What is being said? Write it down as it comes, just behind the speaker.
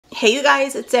Hey you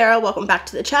guys, it's Sarah. Welcome back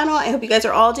to the channel. I hope you guys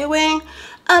are all doing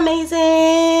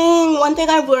amazing. One thing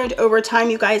I've learned over time,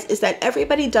 you guys, is that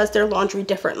everybody does their laundry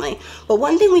differently. But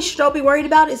one thing we should all be worried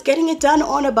about is getting it done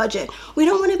on a budget. We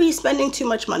don't want to be spending too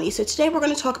much money. So today we're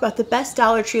going to talk about the best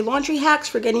Dollar Tree laundry hacks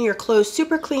for getting your clothes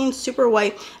super clean, super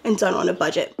white, and done on a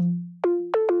budget.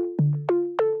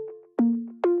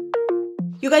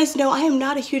 You guys know I am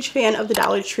not a huge fan of the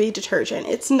Dollar Tree detergent.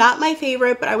 It's not my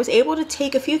favorite, but I was able to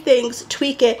take a few things,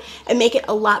 tweak it, and make it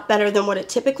a lot better than what it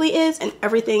typically is, and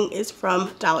everything is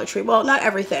from Dollar Tree. Well, not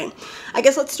everything. I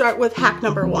guess let's start with hack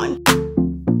number one.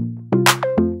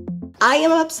 I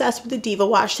am obsessed with the Diva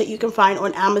wash that you can find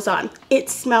on Amazon. It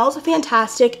smells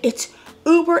fantastic. It's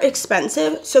uber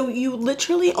expensive, so you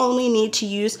literally only need to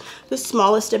use the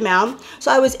smallest amount.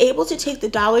 So I was able to take the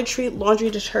Dollar Tree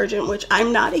laundry detergent, which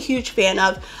I'm not a huge fan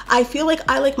of. I feel like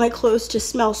I like my clothes to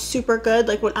smell super good.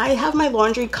 Like when I have my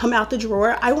laundry come out the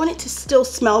drawer, I want it to still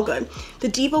smell good. The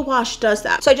Diva wash does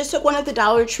that. So I just took one of the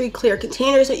Dollar Tree clear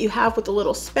containers that you have with the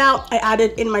little spout. I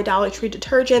added in my Dollar Tree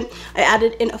detergent. I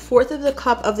added in 1/4 of the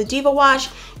cup of the Diva wash,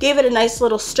 gave it a nice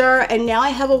little stir, and now I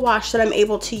have a wash that I'm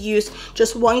able to use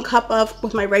just 1 cup of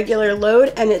with my regular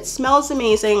load, and it smells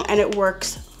amazing and it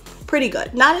works pretty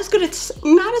good. Not as good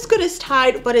as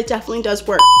Tide, but it definitely does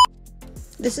work.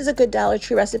 This is a good Dollar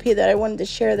Tree recipe that I wanted to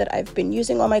share that I've been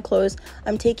using on my clothes.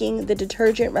 I'm taking the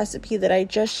detergent recipe that I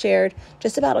just shared,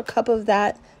 just about a cup of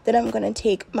that. Then I'm going to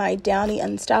take my Downy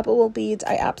Unstoppable beads.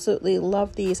 I absolutely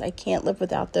love these. I can't live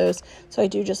without those. So I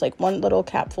do just like 1 little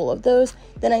capful of those.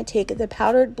 Then I take the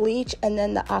powdered bleach and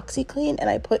then the OxiClean,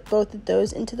 and I put both of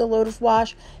those into the load of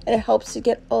wash, and it helps to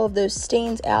get all of those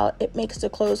stains out. It makes the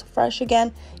clothes fresh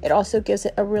again. It also gives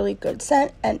it a really good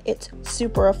scent, and it's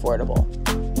super affordable.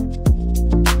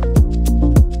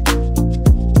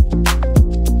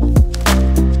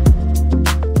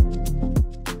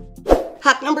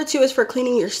 Hack number 2 is for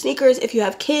cleaning your sneakers. If you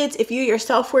have kids, if you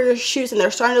yourself wear your shoes and they're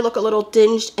starting to look a little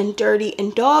dinged and dirty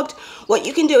and dogged, what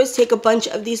you can do is take a bunch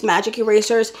of these magic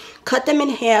erasers, cut them in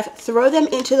half, throw them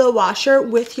into the washer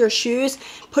with your shoes,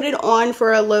 put it on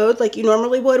for a load like you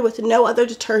normally would with no other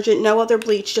detergent, no other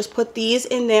bleach. Just put these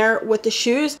in there with the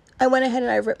shoes. I went ahead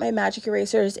and I ripped my magic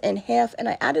erasers in half, and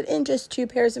I added in just 2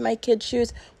 pairs of my kids'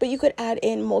 shoes, but you could add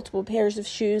in multiple pairs of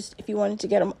shoes if you wanted to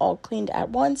get them all cleaned at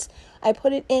once. I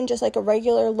put it in just like a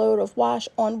regular load of wash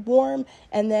on warm,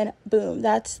 and then boom,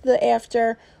 that's the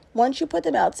after. Once you put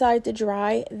them outside to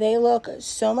dry, they look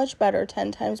so much better,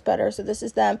 10 times better. So this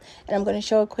is them, and I'm going to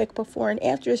show a quick before and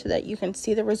after so that you can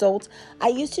see the results. I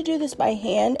used to do this by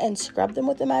hand and scrub them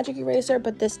with the magic eraser,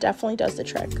 but this definitely does the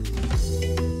trick.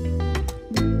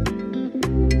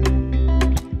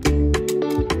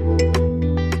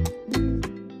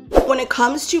 When it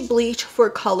comes to bleach for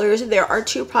colors, there are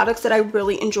 2 products that I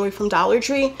really enjoy from Dollar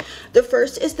Tree. The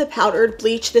first is the powdered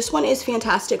bleach. This one is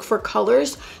fantastic for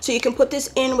colors. So you can put this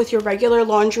in with your regular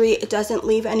laundry. It doesn't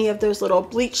leave any of those little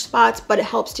bleach spots, but it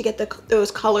helps to get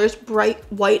those colors bright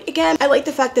white again. I like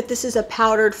the fact that this is a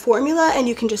powdered formula and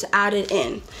you can just add it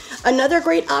in. Another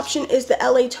great option is the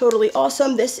LA Totally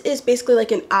Awesome. This is basically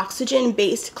like an oxygen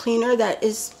based cleaner that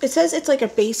is, it says it's like a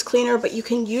base cleaner, but you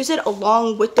can use it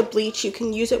along with the bleach. You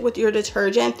can use it with your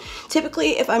detergent.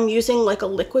 Typically, if I'm using like a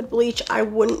liquid bleach, I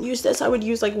wouldn't use this. I would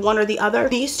use like one or the other.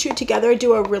 These 2 together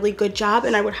do a really good job,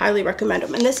 and I would highly recommend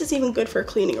them. And this is even good for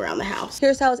cleaning around the house.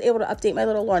 Here's how I was able to update my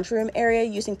little laundry room area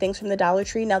using things from the Dollar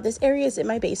Tree. Now this area is in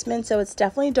my basement, so it's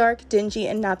definitely dark, dingy,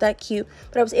 and not that cute,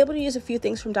 but I was able to use a few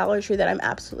things from Dollar Tree that I'm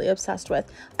absolutely obsessed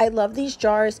with. I love these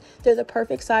jars. They're the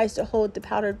perfect size to hold the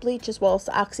powdered bleach as well as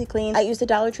the OxiClean. I used the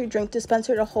Dollar Tree drink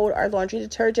dispenser to hold our laundry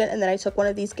detergent, and then I took one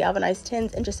of these galvanized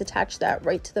tins and just attached that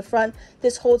right to the front.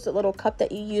 This holds the little cup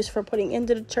that you use for putting in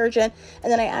the detergent,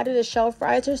 and then I added a shelf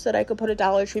riser so that I could put a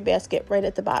Dollar Tree basket right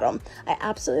at the bottom. I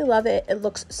absolutely love it. It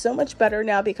looks so much better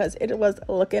now because it was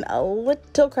looking a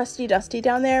little crusty dusty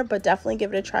down there, but definitely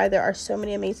give it a try. There are so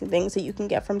many amazing things that you can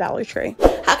get from Dollar Tree.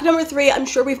 Hack number 3, I'm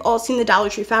sure we've all seen the Dollar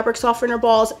Tree fabric softener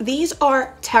balls. These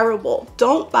are terrible.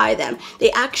 Don't buy them.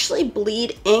 They actually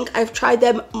bleed ink. I've tried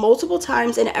them multiple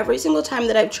times, and every single time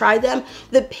that I've tried them,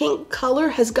 the pink color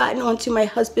has gotten onto my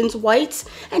husband's whites,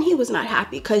 and he was not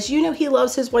happy because you know he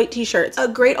loves his white t-shirts. A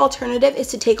great alternative is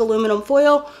to take aluminum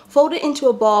foil, fold it into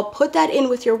a ball, put that in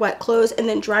with your wet clothes, and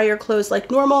then dry your clothes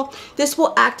like normal. This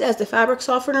will act as the fabric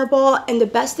softener ball, and the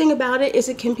best thing about it is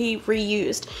it can be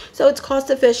reused. So it's cost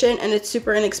efficient and it's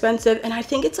super inexpensive, and I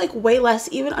think it's like way less,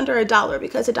 even under $1,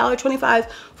 because $1.25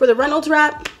 for the Reynolds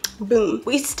wrap, Boom.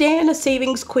 We stand a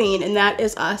savings queen, and that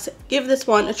is us. Give this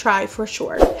one a try for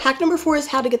sure. Hack number 4 is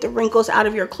how to get the wrinkles out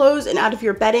of your clothes and out of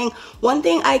your bedding. One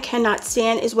thing I cannot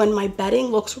stand is when my bedding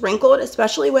looks wrinkled,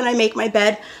 especially when I make my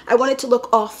bed. I want it to look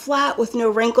all flat with no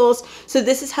wrinkles. So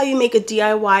this is how you make a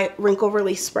DIY wrinkle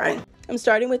release spray. I'm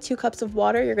starting with 2 cups of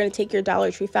water. You're going to take your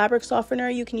Dollar Tree fabric softener.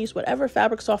 You can use whatever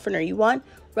fabric softener you want.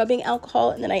 Rubbing alcohol,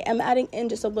 and then I am adding in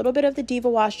just a little bit of the Diva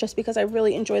wash just because I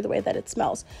really enjoy the way that it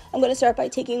smells. I'm going to start by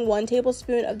taking 1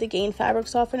 tablespoon of the Gain fabric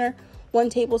softener, 1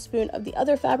 tablespoon of the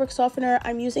other fabric softener.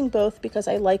 I'm using both because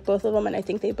I like both of them and I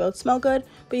think they both smell good,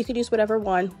 but you could use whatever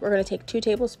one. We're going to take 2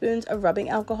 tablespoons of rubbing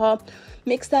alcohol,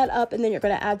 mix that up, and then you're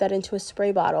going to add that into a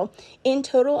spray bottle. In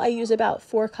total, I use about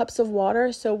 4 cups of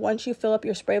water, so once you fill up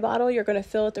your spray bottle, you're going to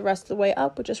fill it the rest of the way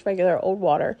up with just regular old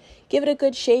water. Give it a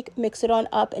good shake, mix it on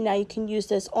up, and now you can use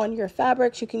this on your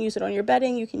fabrics, you can use it on your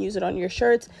bedding, you can use it on your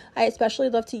shirts. I especially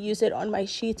love to use it on my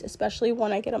sheets, especially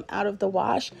when I get them out of the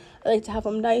wash. I like to have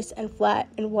them nice and flat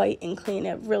and white and clean.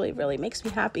 It really, really makes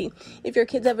me happy. If your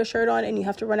kids have a shirt on and you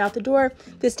have to run out the door,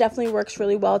 this definitely works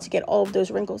really well to get all of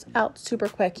those wrinkles out super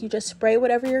quick. You just spray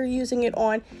whatever you're using it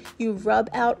on, you rub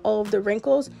out all of the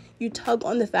wrinkles, you tug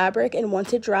on the fabric, and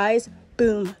once it dries,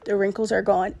 boom, the wrinkles are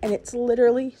gone. And it's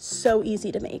literally so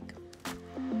easy to make.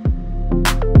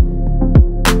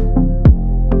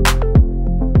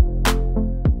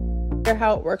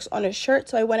 How it works on a shirt,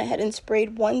 so I went ahead and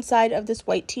sprayed one side of this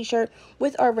white t-shirt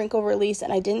with our wrinkle release,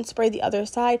 and I didn't spray the other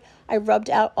side. I rubbed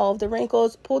out all of the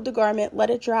wrinkles, pulled the garment,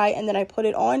 let it dry, and then I put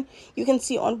it on. You can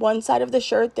see on one side of the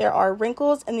shirt there are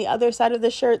wrinkles, and the other side of the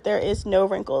shirt there is no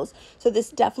wrinkles. So this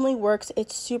definitely works.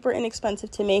 It's super inexpensive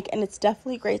to make, and it's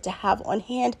definitely great to have on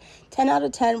hand. 10 out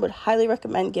of 10 would highly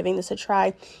recommend giving this a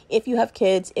try if you have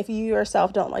kids, if you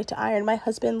yourself don't like to iron. My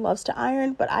husband loves to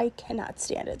iron, but I cannot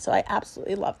stand it, so I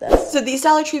absolutely love this. So these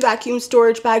Dollar Tree vacuum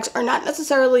storage bags are not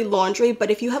necessarily laundry,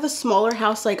 but if you have a smaller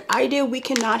house like I do, we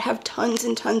cannot have tons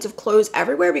and tons of clothes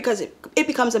everywhere because it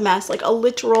becomes a mess, like a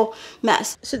literal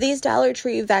mess. So these Dollar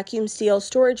Tree vacuum seal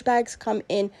storage bags come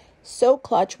in so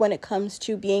clutch when it comes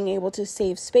to being able to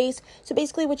save space. So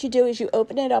basically what you do is you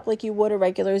open it up like you would a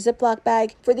regular Ziploc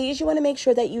bag. For these, you want to make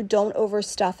sure that you don't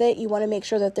overstuff it. You want to make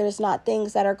sure that there's not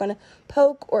things that are going to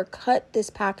poke or cut this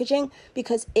packaging,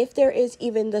 because if there is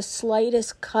even the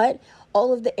slightest cut,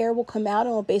 all of the air will come out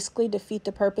and will basically defeat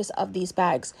the purpose of these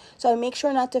bags. So I make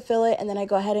sure not to fill it, and then I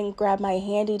go ahead and grab my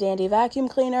handy dandy vacuum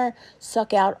cleaner,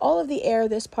 suck out all of the air.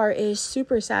 This part is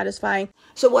super satisfying.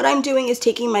 So what I'm doing is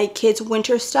taking my kids'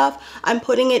 winter stuff, I'm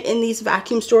putting it in these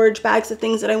vacuum storage bags, the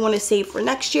things that I want to save for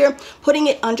next year, putting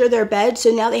it under their bed, so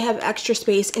now they have extra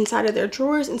space inside of their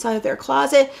drawers, inside of their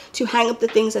closet, to hang up the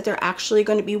things that they're actually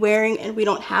going to be wearing, and we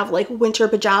don't have like winter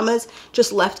pajamas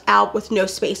just left out with no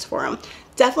space for them.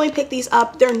 Definitely pick these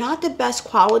up. They're not the best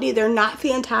quality, they're not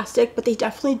fantastic, but they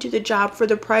definitely do the job for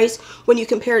the price. When you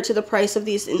compare it to the price of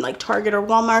these in like Target or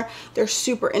Walmart, they're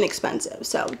super inexpensive.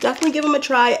 So definitely give them a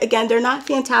try. Again, they're not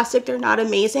fantastic, they're not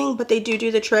amazing, but they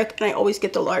do the trick, and I always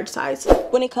get the large size.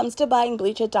 When it comes to buying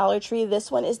bleach at Dollar Tree,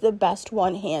 this one is the best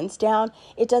one, hands down.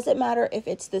 It doesn't matter if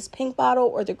it's this pink bottle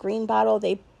or the green bottle,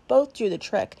 they both do the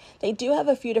trick. They do have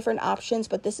a few different options,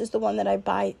 but this is the one that I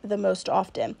buy the most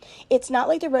often. It's not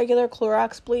like the regular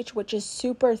Clorox bleach, which is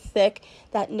super thick,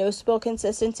 that no spill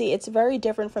consistency. It's very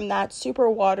different from that, super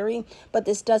watery, but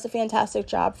this does a fantastic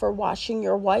job for washing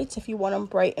your whites. If you want them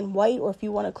bright and white, or if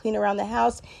you want to clean around the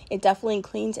house, it definitely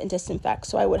cleans and disinfects.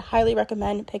 So I would highly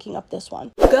recommend picking up this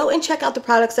one. Go and check out the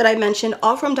products that I mentioned,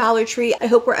 all from Dollar Tree. I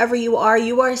hope wherever you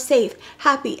are safe,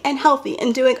 happy, and healthy,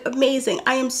 and doing amazing.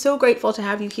 I am so grateful to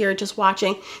have you here just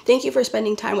watching. Thank you for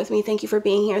spending time with me. Thank you for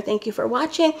being here. Thank you for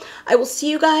watching. I will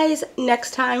see you guys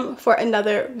next time for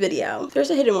another video. There's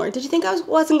a hidden word. Did you think I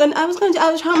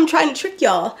was trying to trick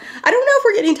y'all? I don't know if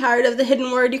we're getting tired of the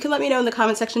hidden word. You can let me know in the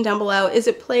comment section down below. Is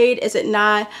it played? Is it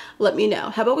not? Let me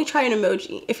know. How about we try an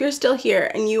emoji? If you're still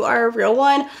here and you are a real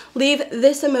one, leave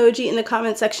this emoji in the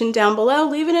comment section down below.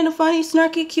 Leave it in a funny,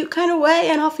 snarky, cute kind of way,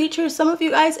 and I'll feature some of you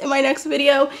guys in my next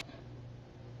video.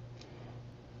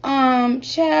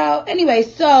 Ciao. Anyway,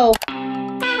 so